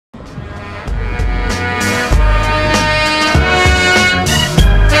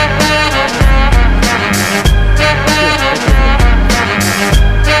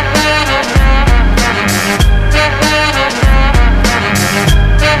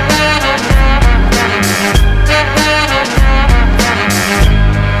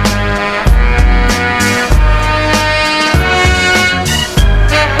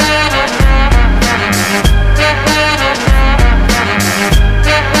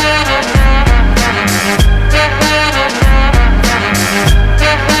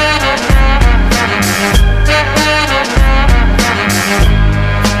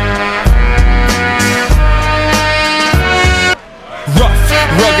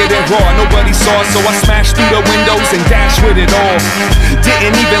and raw, nobody saw, so I smashed through the windows and dashed with it all.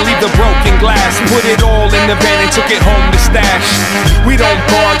 Didn't even leave the broken glass, put it all in the van and took it home to stash. We don't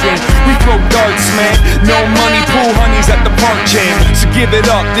bargain, we throw darts, man. No money, pool honeys at the park jam. So give it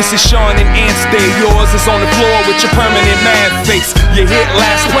up, this is Sean and Ant's day. Yours is on the floor with your permanent mad face. You hit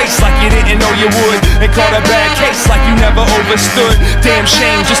last place like you didn't know you would, and caught a bad case like you never overstood. Damn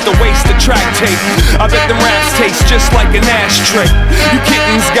shame, just a waste of track tape. I bet them raps taste just like an ashtray. You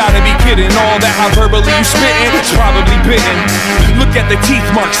kittens gotta be kidding, all that hyperbole you spittin', it's probably bitten. Look at the teeth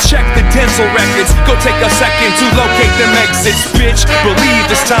marks, check the dental records. Go take a second to locate them exits, bitch. Believe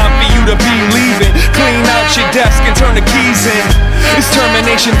it's time for you to be leaving. Clean out your desk and turn the keys in. It's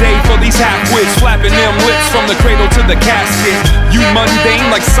termination day for these half-wits, flapping them lips from the cradle to the casket. You mundane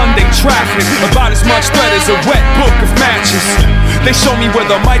like Sunday traffic, about as much threat as a wet book of matches. They showed me where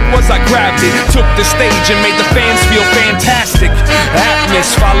the mic was, I grabbed it, took the stage and made the fans feel fantastic. Atmos,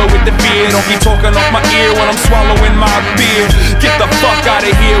 follow with the fear, don't be talking off my ear when I'm swallowing my beer. Get the fuck out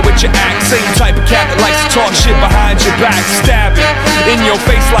of here with your act, same type of cat that likes to talk shit behind your back. Stabbing in your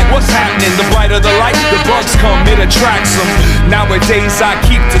face like what's happening, the brighter the light, the bugs come, it attracts them. Nowadays I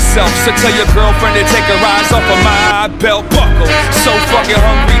keep to self, so tell your girlfriend to take her eyes off of my belt buckle. So fucking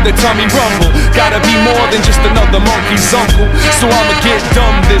hungry, the tummy rumble, gotta be more than just another monkey's uncle. So I'ma get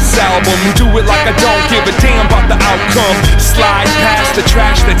dumb this album and do it like I don't give a damn about the outcome. Slide past the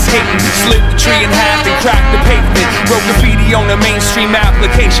trash that's hating, slip the tree in half and crack the pavement. Wrote graffiti on a mainstream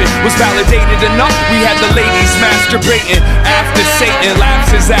application, was validated enough, we had the ladies masturbating. After Satan laughs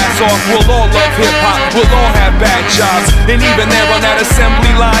his ass off, we'll all love hip-hop, we'll all have bad jobs. And even there on that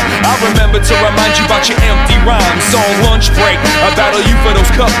assembly line, I remember to remind you about your empty rhymes. On lunch break, I battle you for those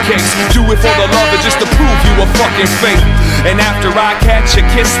cupcakes. Do it for the love or just to prove you a fucking fake. And after I catch a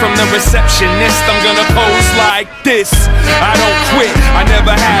kiss from the receptionist, I'm gonna pose like this. I don't quit, I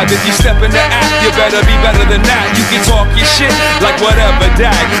never have. If you step in the act, you better be better than that. You can talk your shit like whatever,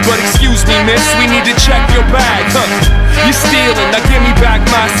 dag, but excuse me miss, we need to check your bag, huh? You're stealing, now give me back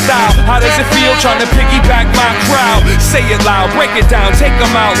my style. How does it feel trying to piggyback my crowd? Say it loud, break it down, take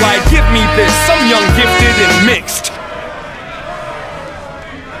them out like give me this, I'm young, gifted, and mixed.